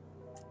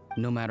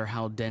 No matter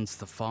how dense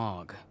the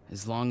fog,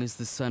 as long as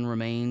the sun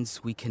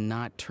remains, we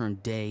cannot turn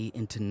day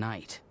into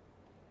night.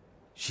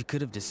 She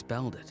could have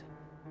dispelled it.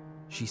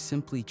 She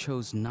simply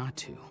chose not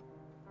to.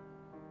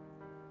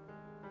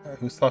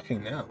 Who's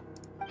talking now?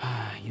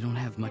 You don't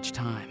have much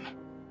time,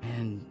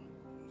 and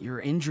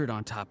you're injured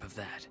on top of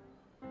that.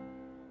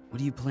 What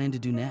do you plan to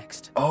do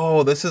next?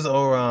 Oh, this is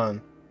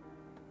Ororon.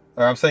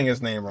 Or I'm saying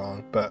his name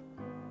wrong, but...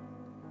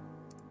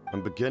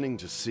 I'm beginning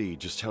to see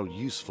just how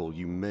useful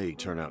you may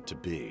turn out to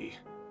be.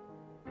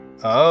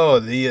 Oh,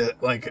 the,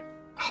 like,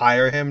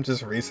 hire him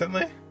just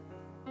recently?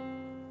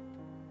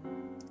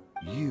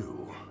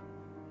 You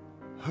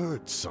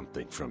heard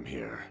something from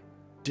here,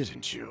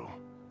 didn't you?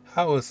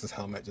 How is this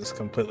helmet just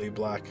completely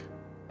black?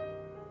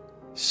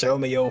 Show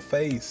me your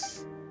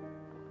face.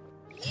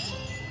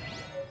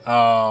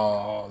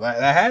 Oh,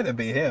 that had to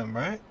be him,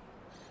 right?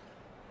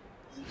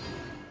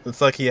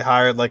 It's like he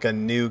hired like a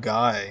new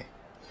guy.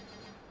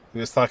 He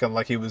was talking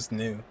like he was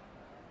new.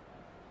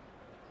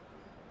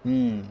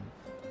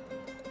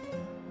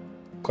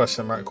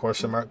 Question mark,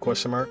 question mark,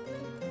 question mark.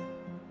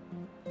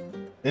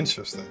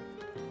 Interesting.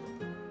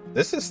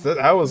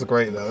 That was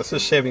great though. This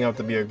is shaping up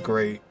to be a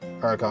great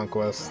Archon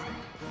quest.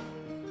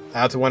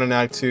 Act 1 and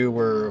Act 2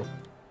 were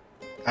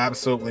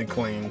absolutely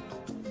clean.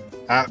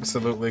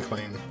 Absolutely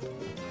clean.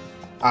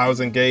 I was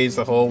engaged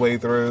the whole way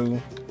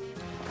through.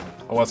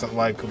 I wasn't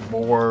like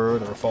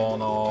bored or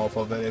falling off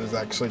of it. It was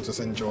actually just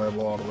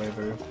enjoyable all the way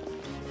through.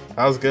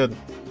 That was good.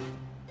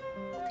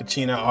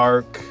 Kachina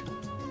arc,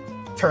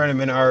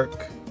 tournament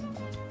arc,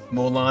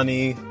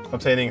 Mualani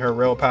obtaining her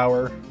real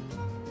power,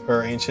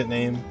 her ancient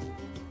name,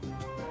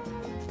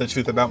 the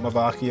truth about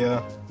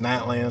Mavuika,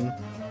 Natlan,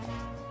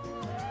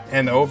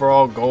 and the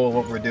overall goal of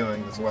what we're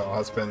doing as well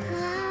has been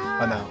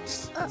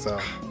announced. So,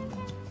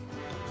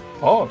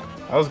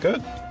 that was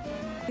good.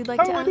 You'd like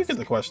How to do I ask? get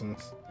the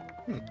questions?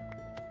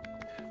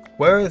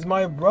 Where is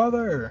my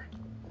brother?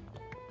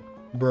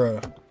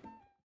 Bruh.